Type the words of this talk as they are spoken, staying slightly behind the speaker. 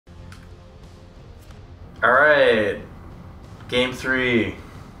All right, game 3,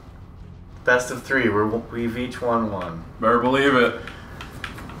 best of 3. We've each won one. Better believe it.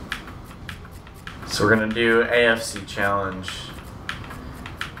 So we're gonna do AFC challenge.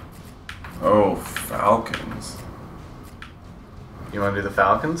 Oh, Falcons. You want to do the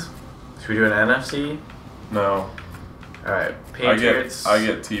Falcons? Should we do an NFC? No. All right, Patriots. I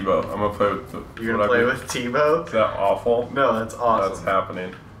get Tebow. I'm gonna play with the. You're gonna play with Tebow? Is that awful? No, that's awesome. That's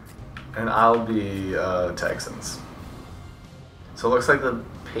happening. And I'll be Texans. So it looks like the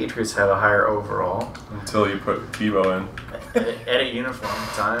Patriots have a higher overall. Until you put Tebow in. Edit uniform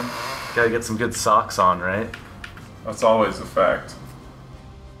time. Gotta get some good socks on, right? That's always a fact.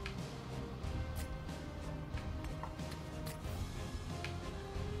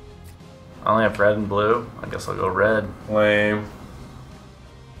 I only have red and blue. I guess I'll go red. Lame.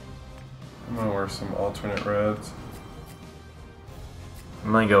 I'm gonna wear some alternate reds.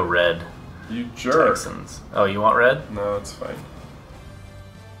 I'm gonna go red. You jerk. Texans. Oh, you want red? No, it's fine.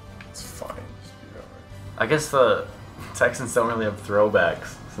 It's fine. Just be that way. I guess the Texans don't really have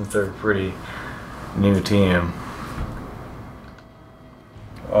throwbacks since they're a pretty new team.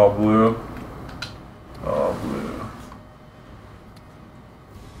 All blue. All blue.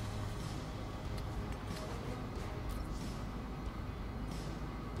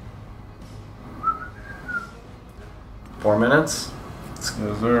 Four minutes?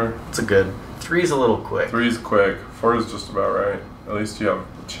 Yes, sir. It's a good. 3's a little quick. 3's quick. 4 is just about right. At least you have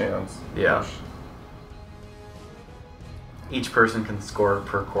a chance. Yeah. Each person can score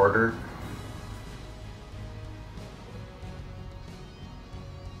per quarter.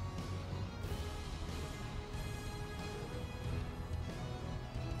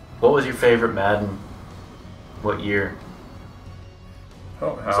 What was your favorite Madden? What year? I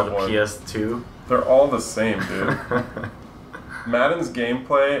don't Was have it a one. PS2? They're all the same, dude. Madden's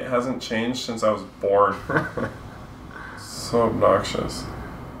gameplay hasn't changed since I was born. So obnoxious.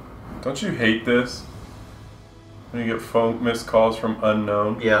 Don't you hate this? When you get phone missed calls from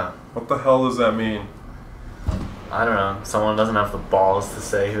unknown? Yeah. What the hell does that mean? I don't know. Someone doesn't have the balls to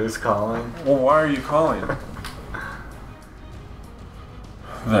say who's calling. Well, why are you calling?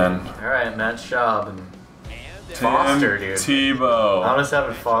 Then. Alright, Matt Schaub and Tim Foster, dude. Tebow. I'm just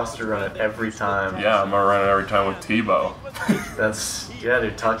having Foster run it every time. Yeah, I'm gonna run it every time with Tebow. Yeah,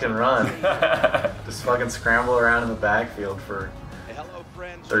 dude, tuck and run. Just fucking scramble around in the backfield for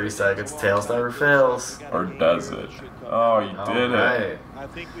 30 seconds. Tails never fails. Or does it? Oh, you did it.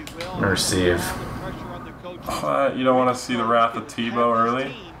 Receive. You don't want to see the wrath of Tebow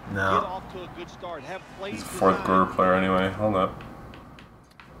early? No. He's a fourth quarter player anyway. Hold up.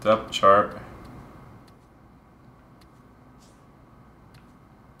 Depth chart.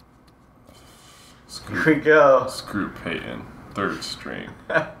 Here we go. Screw Peyton. Third string.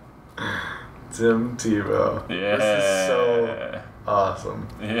 Tim Tebow. Yeah. This is so awesome.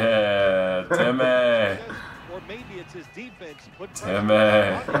 Yeah, Timmy. Or maybe it's his defense.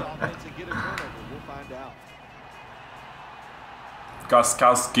 Timmy.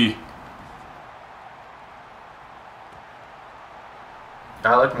 Goskowski.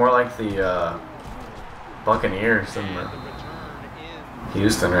 I look more like the Buccaneers than the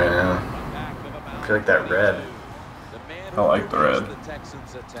Houston right now. I feel like that red. I like the red. The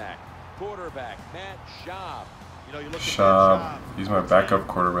Texans attack. Quarterback Matt Schaub. Schaub. He's my backup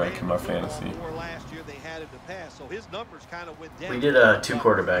quarterback in my fantasy. We did a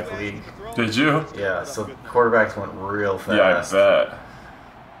 2-quarterback league. Did you? Yeah, so quarterbacks went real fast. Yeah, I bet.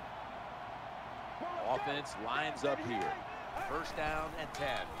 Offense lines up here. First down and 10.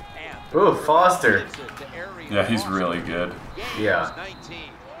 And Ooh, Foster. Yeah, he's really good. Yeah.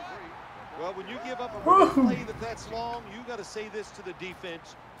 Well, when you give up a play that's long, you got to say this to the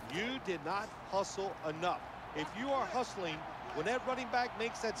defense. You did not hustle enough. If you are hustling, when that running back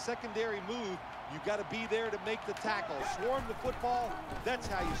makes that secondary move, you got to be there to make the tackle. Swarm the football, that's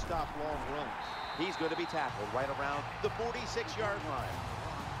how you stop long runs. He's going to be tackled right around the 46-yard line.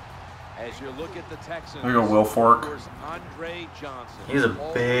 As you look at the Texans, There you go, Will Fork. Andre Johnson. He's a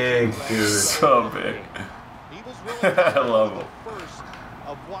big dude. So big. He was really I love him. first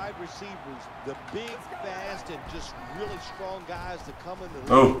of wide receivers, the big, fast, and just really strong guys that come in the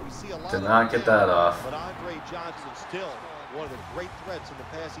league. Oh. We see a lot Did of not get that off. But Andre Johnson still one of the great threats in the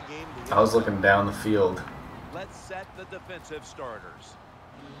passing game. I was looking down the field. Let's set the defensive starters.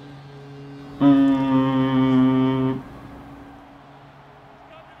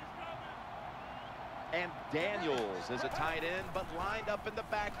 And Daniels is a tight end, but lined up in the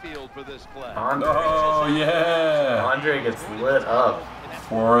backfield for this play. Oh, yeah. Andre gets lit up.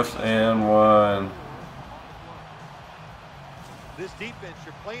 4th and 1. This defense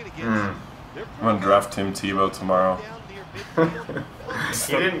you're playing against. I'm gonna draft Tim Tebow tomorrow.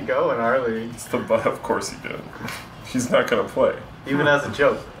 He didn't go in our league. It's the of course he did. He's not gonna play. Even as a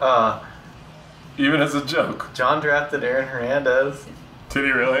joke. Even as a joke. John drafted Aaron Hernandez. Did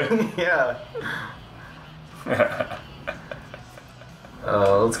he really? Yeah.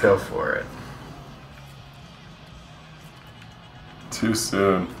 Let's go for it. Too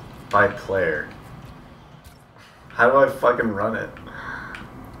soon. By player. How do I fucking run it?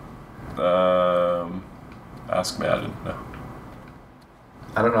 Ask Madden. No.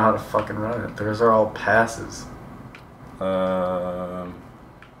 I don't know how to fucking run it. Those are all passes. By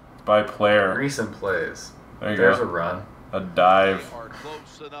player. Recent plays. There you There's go. a run. A dive.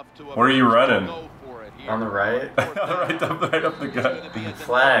 Where are you running? On the right? right up the gut.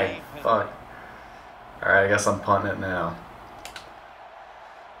 Flag. Fuck. Alright, I guess I'm punting it now.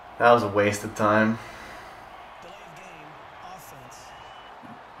 That was a waste of time.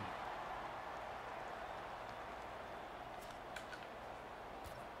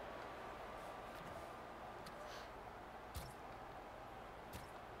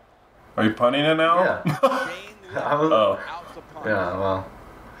 Are you punting it now? Yeah. Oh. Yeah, well.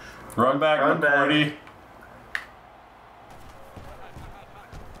 Run back, Run back. McCourty.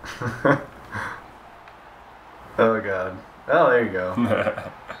 Oh, God. Oh, there you go.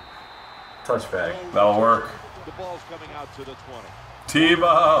 Touchback. That'll work. The ball's coming out to the 20.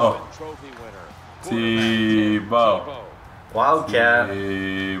 Tebow. Trophy winner. Tebow. Wildcat.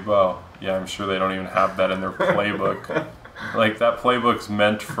 Tebow. Yeah, I'm sure they don't even have that in their playbook. Like, that playbook's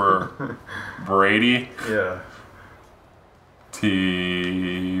meant for Brady. Yeah.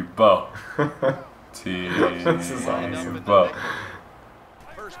 Tebow. This is awesome. Tebow.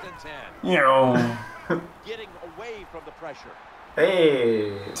 First and 10. Yo. Getting away from the pressure.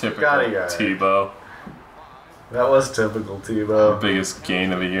 Hey. Typical Got a guy. Tebow. That was typical Tebow. Biggest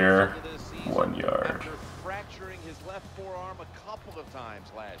gain of the year. 1 yard. After fracturing his left forearm a couple of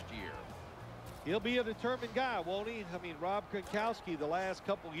times last year. He'll be a determined guy, won't he? I mean, Rob Gronkowski, the last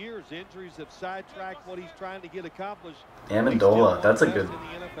couple years, injuries have sidetracked what he's trying to get accomplished. Amendola, that's a good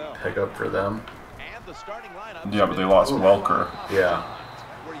pickup for them. And the starting lineup. Yeah, but they lost Welker. Yeah.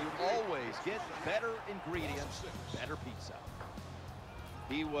 Where you always get better ingredients, better pizza.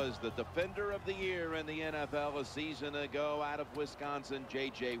 He was the defender of the year in the NFL a season ago out of Wisconsin,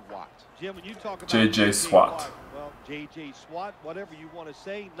 J.J. Watt. Jim, when you talk about J.J. Swat. Well, J.J. Swat, whatever you want to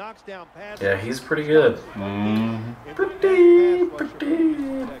say, knocks down passes. Yeah, he's pretty good.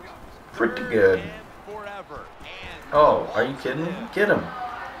 Pretty good. Oh, are you kidding me? Get him.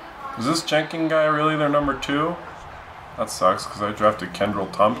 Is this Jenkins guy really their number 2? That sucks, because I drafted Kendall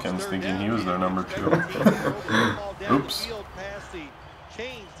Tompkins thinking he was their number 2. Oops.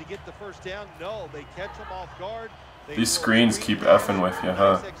 To get the first down. No, they catch them off guard. These screens keep effing with you,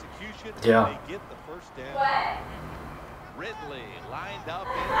 huh? Yeah. They get the first down. Ridley lined up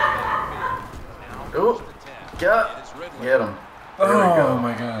in the backfield. Oh, get him. There we Oh go.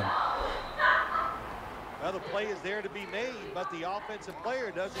 my god. Well, the play is there to be made, but the offensive player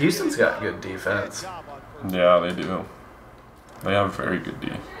doesn't. Houston's got good defense. Yeah, they do. They have very good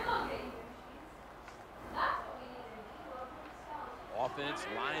D. Offense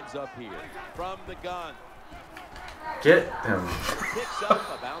lines up here from the gun. Get him. Picks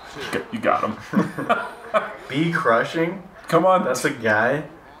up about 2. You got him. B crushing. Come on. That's a guy.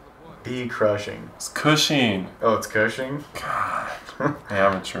 B crushing. It's Cushing. Oh, it's Cushing. God.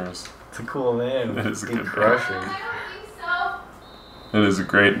 Amateurs. It's a cool name. It is a B good name. crushing. I don't think so. It is a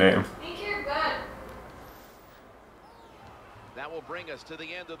great name. I think you're good. That will bring us to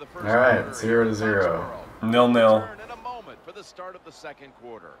the end of the first All right, quarter. 0-0. 0-0. Turn in a moment for the start of the second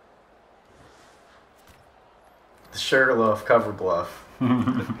quarter. The Sugarloaf cover bluff.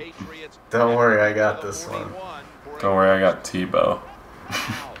 The Patriots Don't worry, I got to the this one. 41 for a Don't worry, I got Tebow.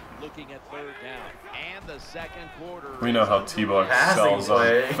 Now looking at third down and the second quarter. We know how Tebow Passing excels on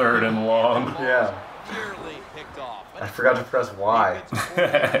play. 3rd and long. Yeah. Nearly picked off. I forgot to press Y.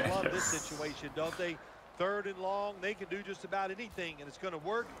 Love this Yes. situation, don't they? 3rd and long, they can do just about anything, and it's going to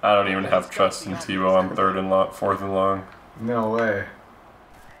work. I don't even have trust in Tebow on 3rd and long, 4th and long. No way.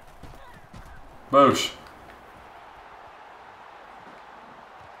 Boosh.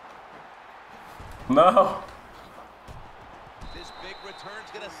 No. This big return's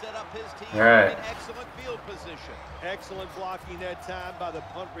going to set up his team All right. in excellent field position. Excellent blocking that time by the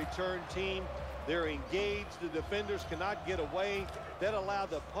punt return team. They're engaged. The defenders cannot get away. That allowed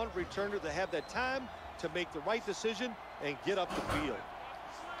the punt returner to have that time to make the right decision and get up the field.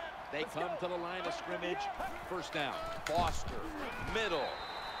 They come to the line of scrimmage. First down. Foster. Middle.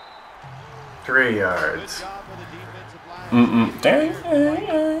 3 yards. Good job on the defensive line. Dang.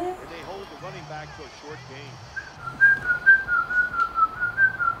 And they hold the running back to a short game.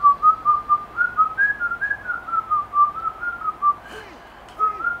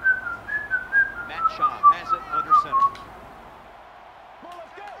 Matt Schaub has it under center.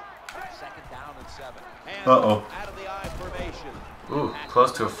 Second down and 7. And Uh-oh. out of the I formation. Ooh,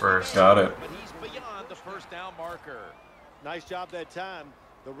 close to a first. Got it. But he's beyond the first down marker. Nice job that time.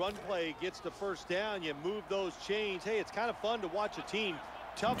 The run play gets the first down. You move those chains. Hey, it's kind of fun to watch a team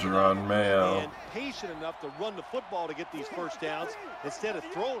tough Jerron enough Mayo. and patient enough to run the football to get these first downs instead of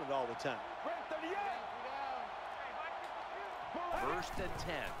throwing it all the time. First and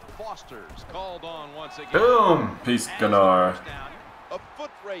 10. Foster's called on once again. Boom. Peace, Gunnar. First down, a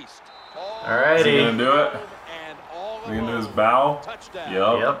foot raced. Is he gonna Alrighty. do it? And all Is he gonna do his alone. bow?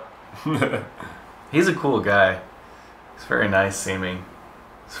 Touchdown. Yep. He's a cool guy. He's very nice seeming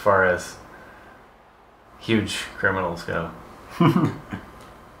as far as huge criminals go.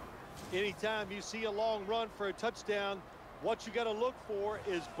 Anytime you see a long run for a touchdown, what you got to look for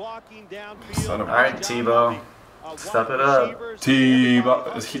is blocking downfield. Son of a- All right, Tebow. Step it up.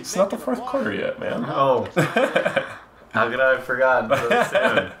 Tebow. It's not the fourth quarter yet, man. Oh, how could I have forgotten so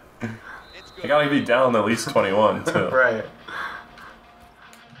soon? I gotta be down at least 21 too. Right.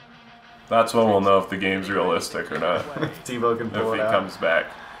 That's when we'll know if the game's realistic or not. Tebow can pull If it he out. comes back.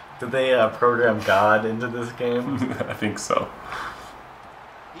 Did they program God into this game? I think so.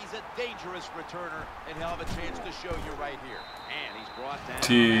 He's a dangerous returner, and he'll have a chance to show you right here. And he's brought down.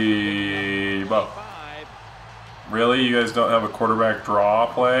 Tebow. 25. Really? You guys don't have a quarterback draw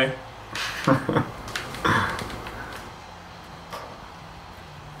play?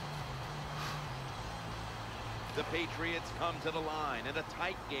 The Patriots come to the line in a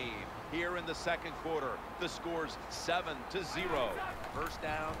tight game here in the second quarter. The score's 7-0. First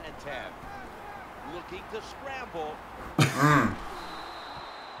down and 10. Looking to scramble.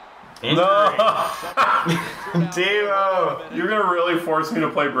 Injury. No! Tebow. You're gonna really force me to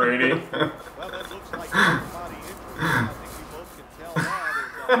play Brady? Well, that looks like a body injury. I think we both can tell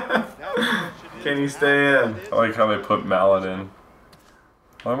that. Now the question is, Can you stay in? I like how they put Mallet in.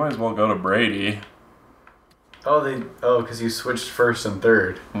 Well, I might as well go to Brady. Oh, because you switched first and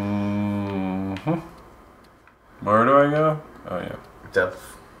third. Mm-hmm. Where do I go? Oh, yeah.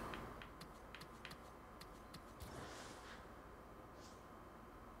 Depth.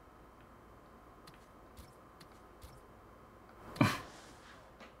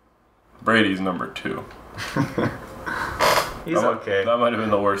 Brady's number 2. He's okay. That might have been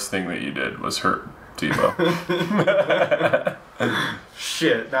the worst thing that you did, was hurt Tebow.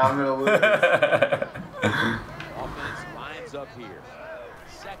 Shit, now I'm going to lose. Offense lines up here.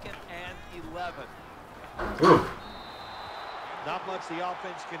 Second and 11. Ooh. Not much the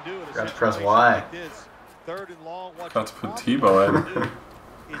offense can do in a Gotta press situation Y. like this. Third and long. What Got you to put probably Tebow want to in.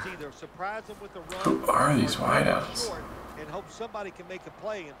 do is either surprise them with a run. Who are these or run wideouts? short and hope somebody can make a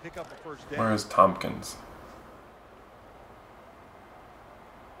play and pick up a first down. Where's Tompkins?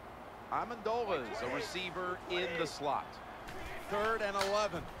 Amendola's a receiver in the slot. Third and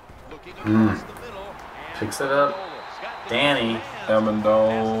 11. Looking across the middle. And Picks it up. Amendola's got the Danny.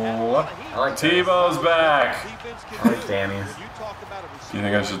 Amendola. I like that. Tebow's back. Defense can I like do. Danny's. When you talk about a Do you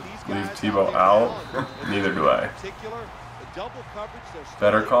think I receiver should like these leave guys Tebow there out? on, Neither do I. in particular, the double coverage, they're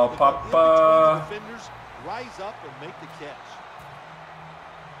Better still call able to go in between Papa. the defenders, rise up and make the catch.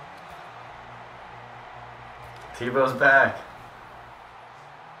 Tebow's back.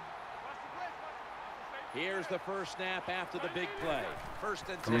 Here's the first snap after the big play. First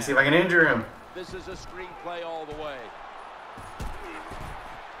and 10. Let me see if I can injure him. This is a screen play all the way.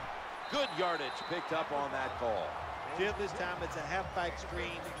 Good yardage picked up on that call. Jim, this time it's a halfback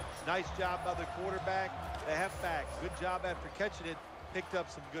screen. Nice job by the quarterback. The halfback, good job after catching it, picked up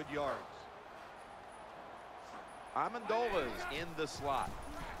some good yards. Amendola's in the slot.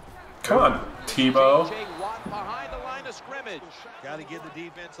 Come on, Tebow. J.J. Watt behind the line of scrimmage. Got to give the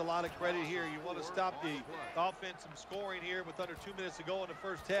defense a lot of credit here. You want to stop the offense from scoring here with under 2 minutes to go in the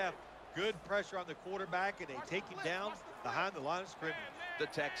first half. Good pressure on the quarterback, and they take him down behind the line of scrimmage. The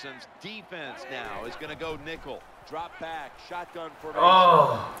Texans defense now is going to go nickel. Drop back, shotgun formation.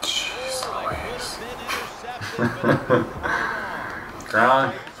 Oh, Jeez Could have been intercepted, but it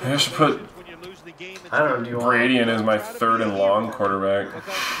Gronk. I should put When you're losing the game, it's I don't know, do you want... Brady in as my third and long quarterback. Because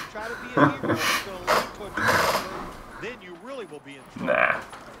if you try to be a hero, it's going to lead to a turnover, then you really will be in trouble. Nah.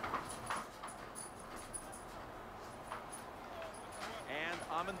 And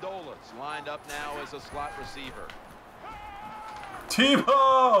Amendola's lined up now as a slot receiver.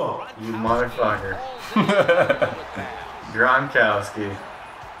 Tebow! You motherfucker. Gronkowski. Gronkowski.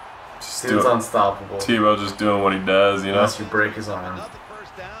 Just Dude's unstoppable. Tebow just doing what he does, you know? Unless you break his arm. Another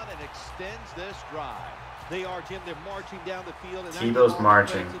first down and extends this drive. They are, Jim, they're marching down the field. And Tebow's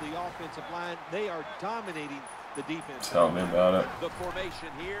marching. To the offensive line. They are dominating the defense. Tell me about it. The formation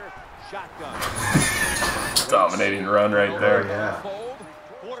here, shotgun. Dominating run right there. Yeah.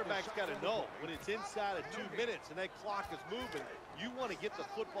 Quarterback's got to know when it's inside of 2 minutes and that clock is moving, you want to get the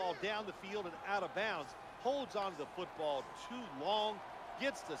football down the field and out of bounds. Holds on to the football too long,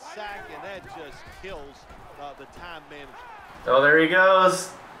 gets the sack, and that just kills the time management. Oh, there he goes.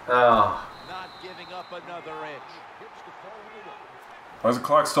 Oh. Not giving up another inch. Why is the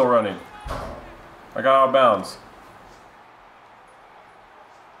clock still running? I got out of bounds.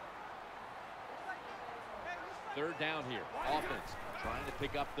 Third down here. Offense trying to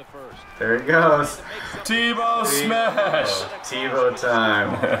pick up the first. There he goes. Tebow smash! Tebow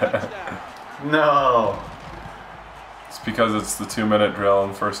time. No. It's because it's the 2-minute drill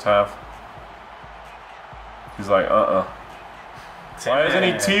in the first half. He's like, Why isn't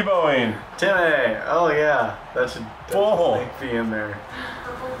he Tebowing? Timmy. Oh, yeah. That should Bull. definitely be in there.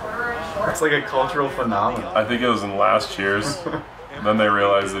 It's like a cultural phenomenon. I think it was in last year's. Then they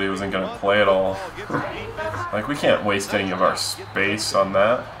realized that he wasn't going to play at all. Like, we can't waste any of our space on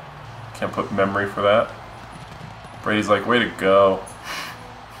that. Can't put memory for that. Brady's like, way to go.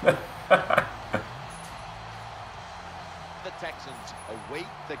 The Texans await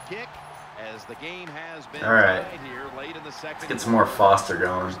the kick as the game has been Alright. tied here late in the second. Let's get some more Foster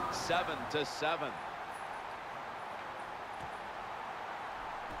going. 7-7.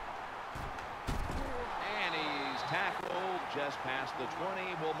 And he's tackled just past the 20.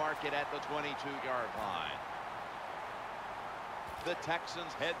 We'll mark it at the 22-yard line. The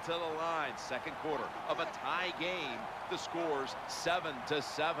Texans head to the line. Second quarter of a tie game. The score's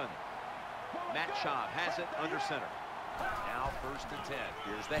 7-7. Matt Schaub has it under center. Now 1st and 10.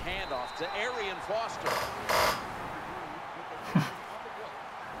 Here's the handoff to Arian Foster.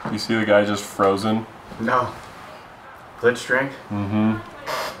 You see the guy just frozen? No. Glitch drink? Mm-hmm.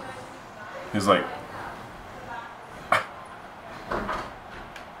 He's like...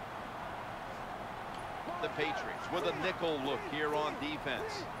 The Patriots with a nickel look here on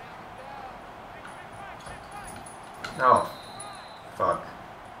defense. Oh. Fuck.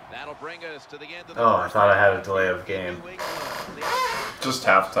 That'll bring us to the end of the Oh, I thought I had a delay of game. Just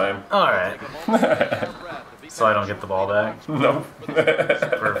halftime. Alright. So I don't get the ball back? Nope.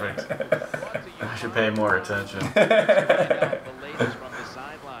 Perfect. I should pay more attention.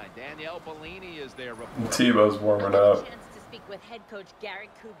 Tebow's warming up. Speak with head coach Garrett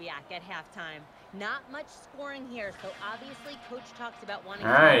Kubiak at halftime. Not much scoring here, so obviously coach talks about wanting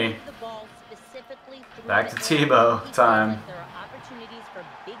to move the ball specifically through back to the Tebow time. There are opportunities for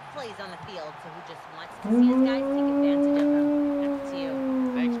big plays on the field, so he just wants to see his guys take advantage of them. Back to you.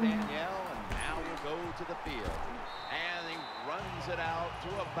 Thanks, Danielle. And now we'll go to the field. And he runs it out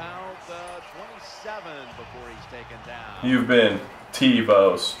to about the 27 before he's taken down. You've been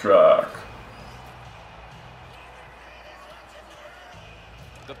Tebow struck.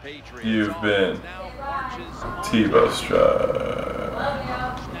 The Patriots. You've been Tebow struck. Coming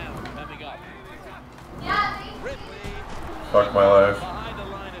up. Fuck my life.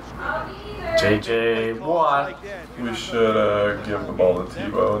 JJ Watt. We should give the ball to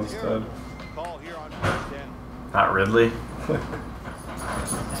Tebow instead. Not Ridley. Down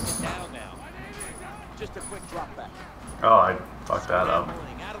now. Just a quick drop back. Oh, I fucked that up.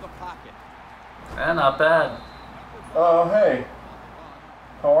 Out of the pocket. Eh, not bad. Oh, hey.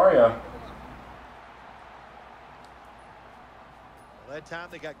 How are ya? Well, that time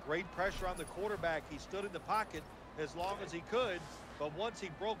they got great pressure on the quarterback. He stood in the pocket as long as he could, but once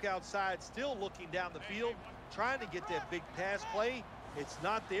he broke outside, still looking down the field, trying to get that big pass play. It's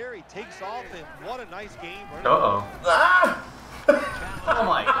not there. He takes off, and what a nice game. Uh-oh. Ah! Oh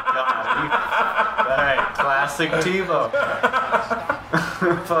my god. Alright, classic Tebow.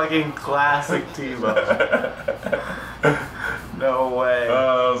 Fucking classic Tebow. No way.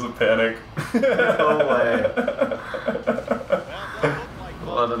 Oh, that was a panic. No way.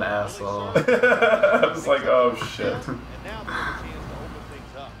 What an asshole. I was like, oh shit. And now they have a chance to open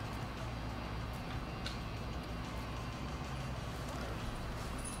things up.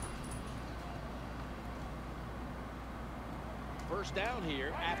 First down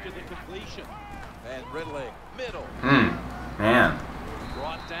here after the completion. And Ridley, middle. Man.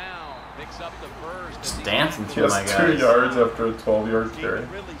 Brought down. Picks up the first. Just dancing He through has my 2 guys. yards after a 12-yard carry.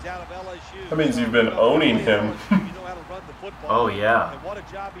 Ridley's out of LSU. That means you've been owning him. You know how to run the football. Oh, yeah. And what a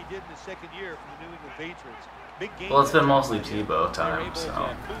job he did in his second year for the New England Patriots. Big game. Well, it's been mostly Tebow They're time, able so.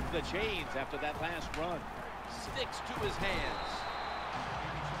 to move the chains after that last run. Sticks to his hands.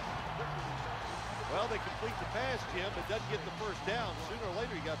 Well, they complete the pass, Jim, but doesn't get the first down. Sooner or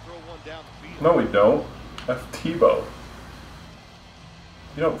later, you got to throw one down the field. No, we don't. That's Tebow.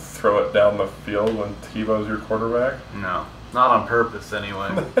 You don't throw it down the field when Tebow's your quarterback. No, not on purpose anyway.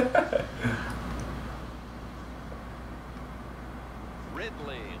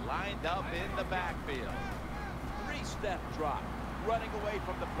 Ridley lined up in the backfield. Three-step drop, running away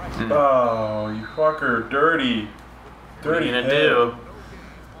from the pressure. Oh, you fucker, dirty. What are you gonna head. do?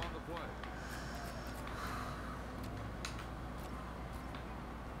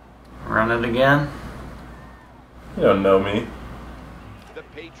 Run it again? You don't know me. The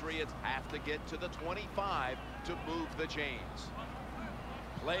Patriots have to get to the 25 to move the chains.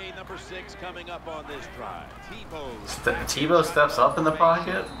 Play number 6 coming up on this drive. Tebow steps up in the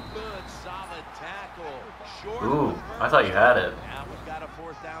pocket? Good solid tackle. Short. Ooh, I thought you had it. Now we've got a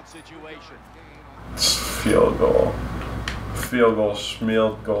 4th down situation. Field goal. Field goal,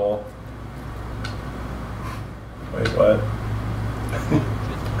 schmield goal. Wait, what?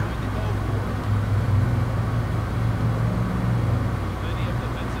 Plenty of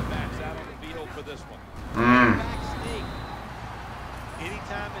defensive backs out on the field for this one.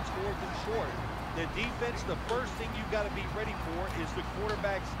 Anytime it's 4th and short, the defense, the first thing you've got to be ready for is the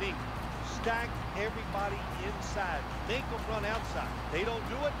quarterback sneak. Stack everybody inside. Make them run outside. They don't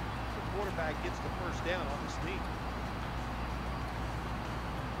do it, the quarterback gets the first down on the sneak.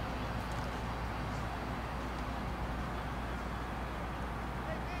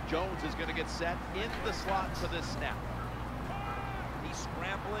 Jones is going to get set in the slot for this snap. He's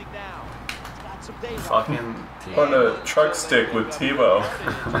scrambling now. He's got some daylight. Fucking On a truck stick with Tebow.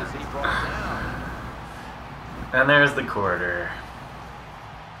 And there's the quarter.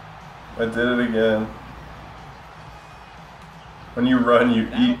 I did it again. When you run, you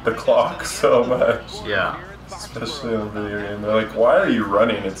eat the clock so much. Yeah. Especially in a video game. They're like, why are you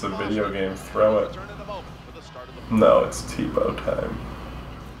running? It's a video game. Throw it. No, it's Tebow time.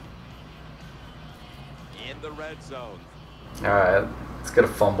 In the red zone. Alright, let's get a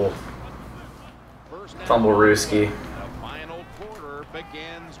fumble. Fumble Rooski. The final quarter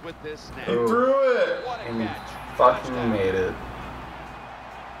begins with this snap. He threw it! What a And catch. fucking made it.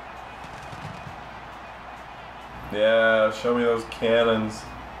 Yeah, show me those cannons.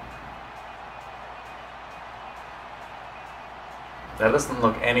 That doesn't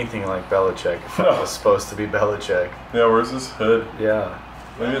look anything like Belichick. If that was supposed to be Belichick. Yeah, where's his hood? Yeah.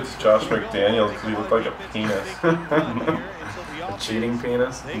 Maybe it's Josh McDaniels because he looked like a penis. A cheating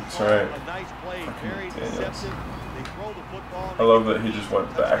penis? That's right. McDaniels. I love that he just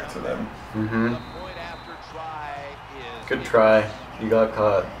went back to them. Mm-hmm. Point after try is Good try. You got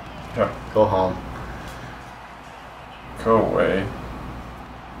caught. Yeah. Go home. Go away.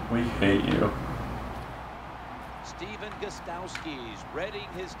 We hate you. Steven Gostowski's readying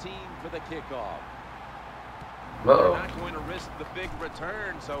his team for the kickoff. Uh-oh. Not going to risk the big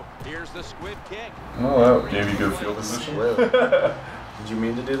return, so here's the squib kick. Oh, that gave you good field position. Did you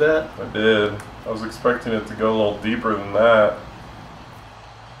mean to do that? I did. I was expecting it to go a little deeper than that.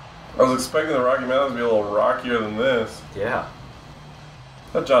 I was expecting the Rocky Mountains to be a little rockier than this. Yeah.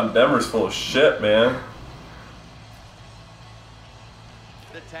 That John Denver's full of shit, man.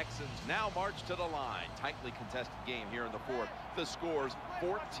 The Texans now march to the line. Tightly contested game here in the 4th. The score's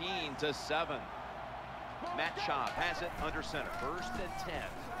 14-7. Matt Schaub has it under center. 1st and 10.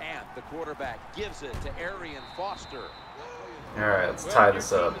 And the quarterback gives it to Arian Foster. All right, let's tie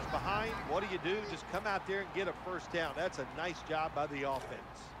this up. Behind, what do? Just come out there and get a first down. That's a nice job by the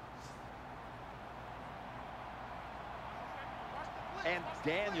offense. And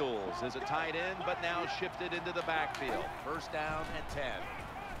Daniels is a tight end, but now shifted into the backfield. 1st down and 10.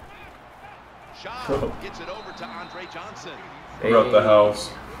 Schaub gets it over to Andre Johnson. Throughout the house.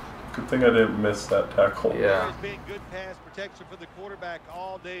 Good thing I didn't miss that tackle. Yeah. There's been good pass protection for the quarterback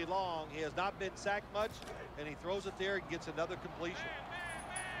all day long. He has not been sacked much, and he throws it there and gets another completion.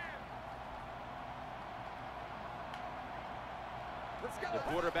 The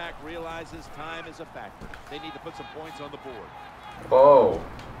quarterback realizes time is a factor. They need to put some points on the board. Oh,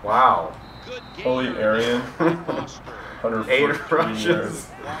 wow. Good game. Holy Arian. 8 rushes.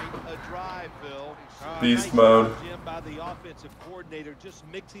 Quite a drive, Bill. Beast Nice mode. job, Jim, by the offensive coordinator, just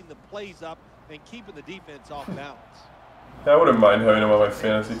mixing the plays up and keeping the defense off balance. I wouldn't mind having him on my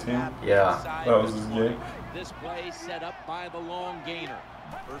fantasy team. Yeah. That was his game. This play set up by the long gainer.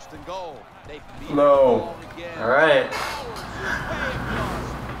 1st and goal. They beat No. the ball again. All right.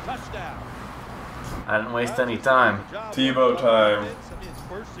 Touchdown. I didn't waste any time. Tebow time.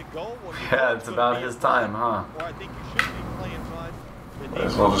 Yeah, it's about his time, huh? Might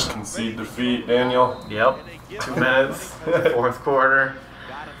as well just concede defeat, Daniel. Yep. 2 minutes. 4th quarter.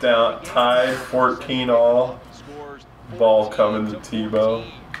 Down, tied 14 all. Ball coming to Tebow.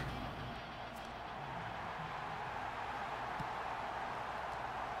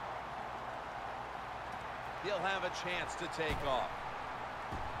 He'll have a chance to take off.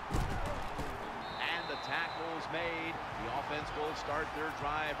 And the tackle's made. The offense will start their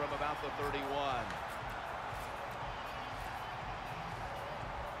drive from about the 31.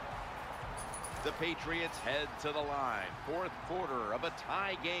 The Patriots head to the line. Fourth quarter of a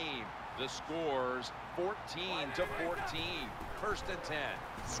tie game. The score's 14-14. First and 10.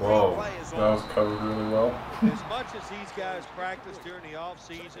 Whoa, that was covered really well. As much as these guys practice during the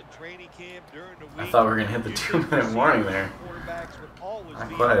offseason, training camp, during the week, I thought we were going to hit the 2-minute warning there. Quarterbacks would always Not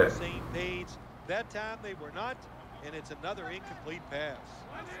be quite. on the same page. That time they were not, and it's another incomplete pass.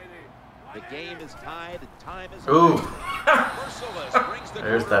 The game is tied. Time is Ooh. Merciless brings the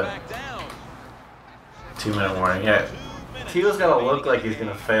There's quarterback that down. 2-minute warning. Yeah. Tebow's got to look like he's going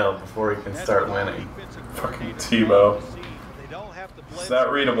to fail before he can start winning. Fucking Tebow. Is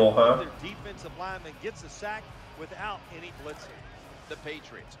that readable, huh? Their defensive lineman gets a sack without any blitzing. The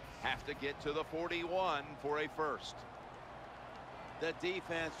Patriots have to get to the 41 for a first. The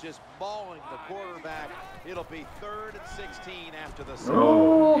defense just mauling the quarterback. It'll be 3rd and 16 after the snap.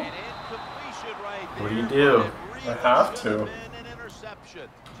 Oh. An incompletion right there. What do you do? I have to. An interception.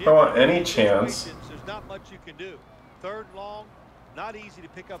 I don't want any chance. There's not much you can do. 3rd and long, not easy to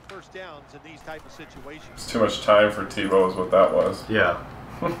pick up first downs in these type of situations. It's too much time for Tebow is what that was. Yeah.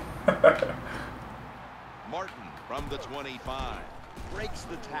 Martin from the 25 breaks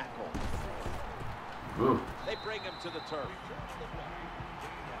the tackle. Ooh. They bring him to the turf.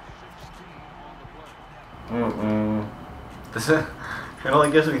 This it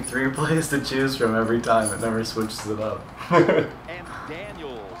only gives me 3 plays to choose from every time. It never switches it up. And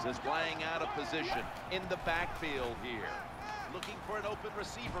Daniels is playing out of position in the backfield here. Looking for an open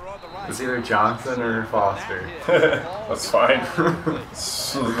receiver on the right. It's either Johnson or Foster. That's fine.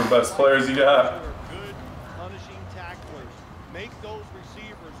 It's the best players you got. Good punishing tacklers. Make those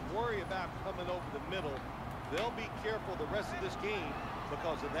receivers worry about coming over the middle. They'll be careful the rest of this game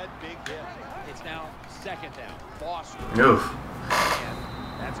because of that big hit. It's now 2nd down. Foster. Oof.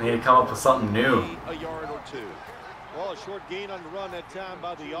 Need to come up with something new. A yard or 2. Well, a short gain on the run that time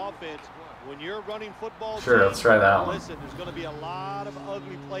by the offense. When you're running football, Sure, let's try that one. Listen, there's going to be a lot of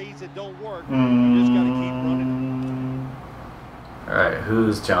ugly plays that don't work. You just got to keep running. All right,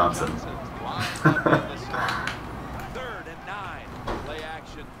 who's Johnson? 3rd and 9. Play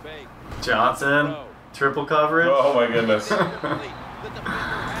action fake. Johnson, triple coverage. Oh my goodness.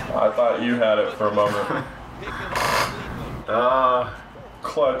 I thought you had it for a moment.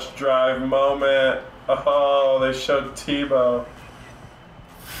 Clutch drive moment. Oh, they showed Tebow.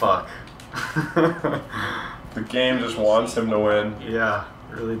 Fuck. The game just wants him to win. Yeah,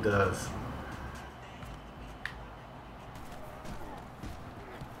 it really does.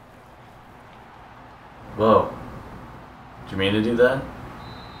 Whoa. Did you mean to do that?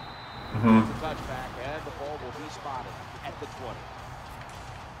 Touchback, and the ball will be spotted at the 20.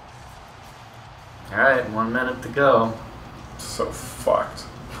 Alright, 1 minute to go. So fucked.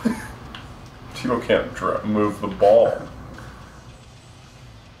 Tebow can't move the ball.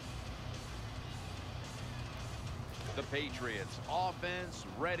 The Patriots offense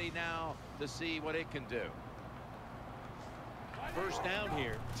ready now to see what it can do. First down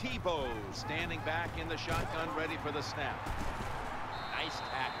here. Tebow standing back in the shotgun, ready for the snap. Nice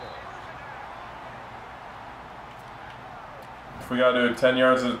tackle. If we gotta do it 10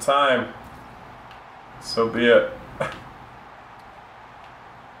 yards at a time, so be it.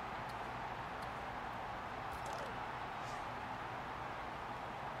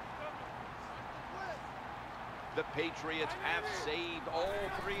 The Patriots have saved all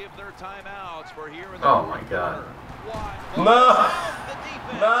 3 of their timeouts for here in the Oh my God. No!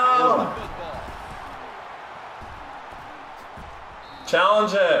 No!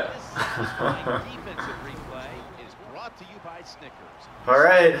 Challenge it! Defensive replay is brought to you by Snickers.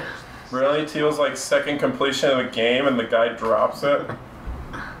 Alright. Really? Teal's like 2nd completion of the game and the guy drops it?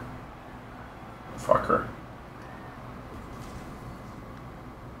 Fucker.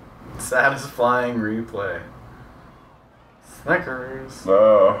 Satisfying replay. Snickers.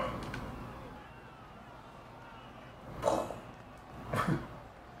 Oh. Well,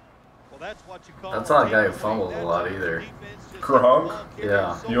 that's what you call. That's not a guy who fumbles a lot either. Gronk?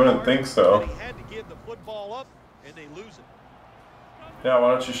 Yeah. You wouldn't think so. He had to give the football up, and they lose it. Yeah, why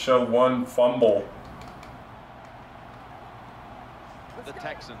don't you show 1 fumble? The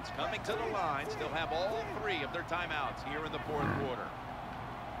Texans coming to the line still have all 3 of their timeouts here in the 4th quarter.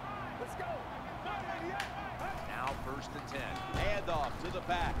 Now First and 10. Handoff to the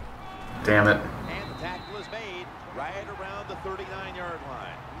back. Damn it. And the tackle is made right around the 39-yard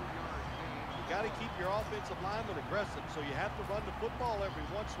line. You got to keep your offensive lineman aggressive, so you have to run the football every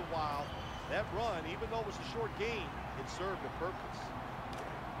once in a while. That run, even though it was a short gain, it served a purpose.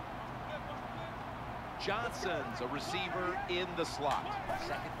 Johnson's a receiver in the slot.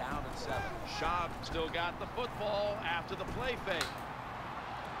 Second down and 7. Schaub still got the football after the play fake.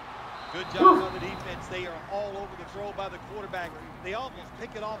 Good job on the defense. They are all over the throw by the quarterback. They almost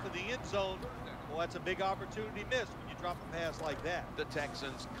pick it off in the end zone. Well, that's a big opportunity missed when you drop a pass like that. The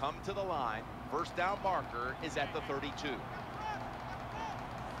Texans come to the line. First down marker is at the 32.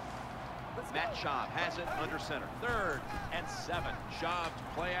 Matt Schaub has it under center. 3rd and 7. Schaub's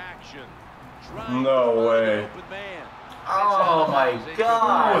play action. No way. Oh my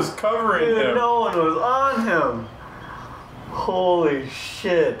God. Who was covering him? No one was on him. Holy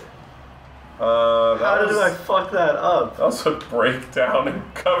shit. How did I fuck that up? That was a breakdown in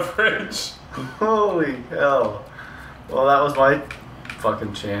coverage. Holy hell. Well, that was my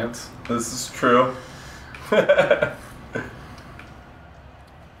fucking chance. This is true.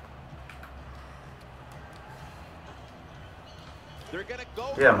 They're gonna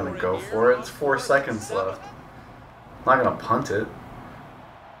go Yeah, I'm gonna go for it. It's 4 seconds left. I'm not gonna punt it.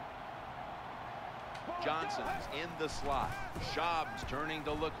 Johnson's in the slot. Schaub's turning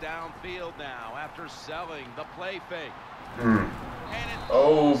to look downfield now after selling the play fake.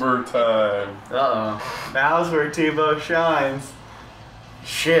 Overtime. Uh-oh. Now's where Tebow shines.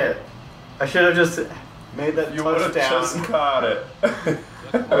 Shit. I should have just made that You would have touchdown. just caught it.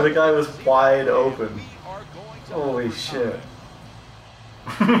 Where the guy was wide open. Holy shit.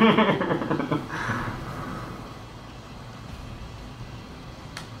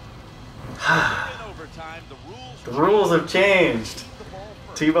 The rules have changed.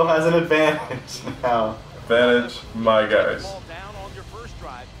 Tebow has an advantage now. Advantage, my guys. Down on your first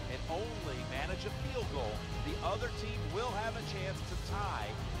drive and only manage a field goal. The other team will have a chance to tie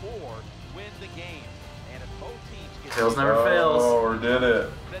or win the game. And if both teams get Tails never fails. Or did it?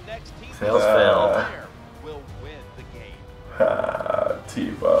 the next team Tails failed. will win the game. Ha,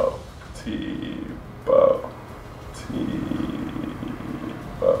 Tebow. Tebow.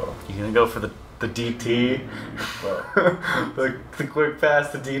 You gonna go for the DT? the quick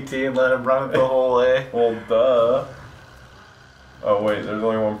pass to DT and let him run it the whole way? Well, duh. Oh, wait, there's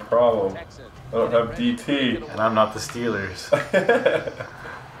only one problem. I don't have DT. And I'm not the Steelers.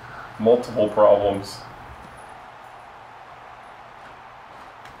 Multiple problems.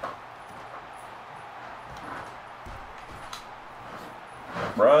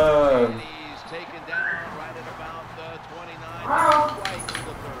 Run. He's taken down right at about the 29, right to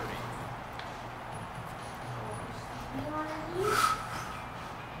the 30.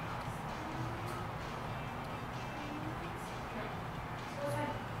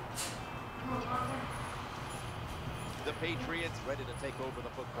 The Patriots ready to take over the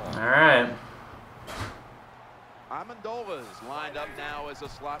football. All right. Amendola's lined up now as a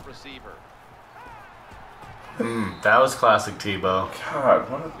slot receiver. That was classic Tebow. God,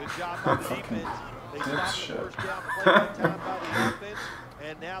 what a Good job on the defense. They stopped the dipshit. first down play that time by the offense,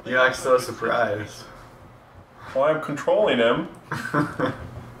 and now they You act so surprised. Well, I'm controlling him.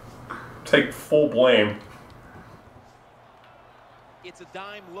 Take full blame. It's a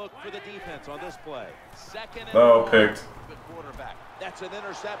dime look for the defense on this play. Second and Oh, 4. picked. The quarterback. That's an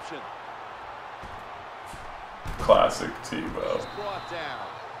interception. Classic Tebow. He's brought down.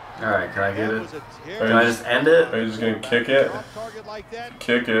 All right, can I get That it? was a Can terrible I just end it? Are you just gonna kick it? drop target like that.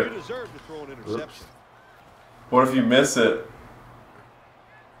 Kick You it. deserve to throw an interception. What if you miss it?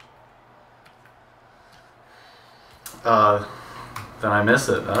 Then I miss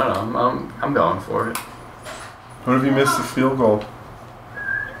it. I don't know. I'm going for it. What if you miss the field goal?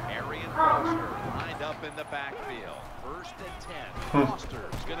 Arian Foster lined up in the backfield. First and 10.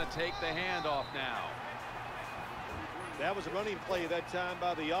 Foster's going to take the handoff now. That was a running play that time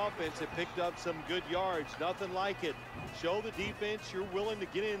by the offense. It picked up some good yards. Nothing like it. Show the defense you're willing to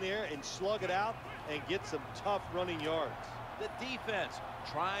get in there and slug it out and get some tough running yards. The defense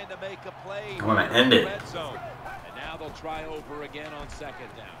trying to make a play. I wanna here end in it. the red zone. And now they'll try over again on second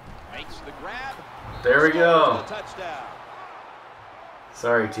down. Makes the grab. There we go. Scores the touchdown.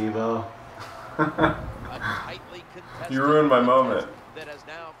 Sorry, Tebow. A tightly contested You ruined my contest moment. that has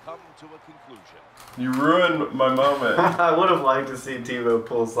now come to a conclusion. You ruined my moment. I would have liked to see Tebow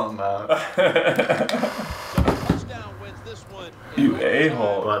pull something out, So the touchdown wins this one. You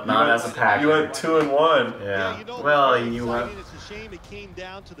a-hole. but not as a Packer. You went 2-1. Yeah. you know, Well, what's you exciting went. is to shame it came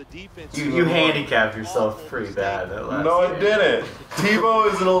down to the defense. You handicapped yourself pretty bad that last No, I game. didn't.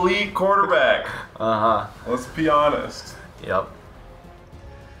 Tebow is an elite quarterback. Uh-huh. Let's be honest. Yep.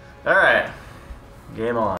 All right. Game on.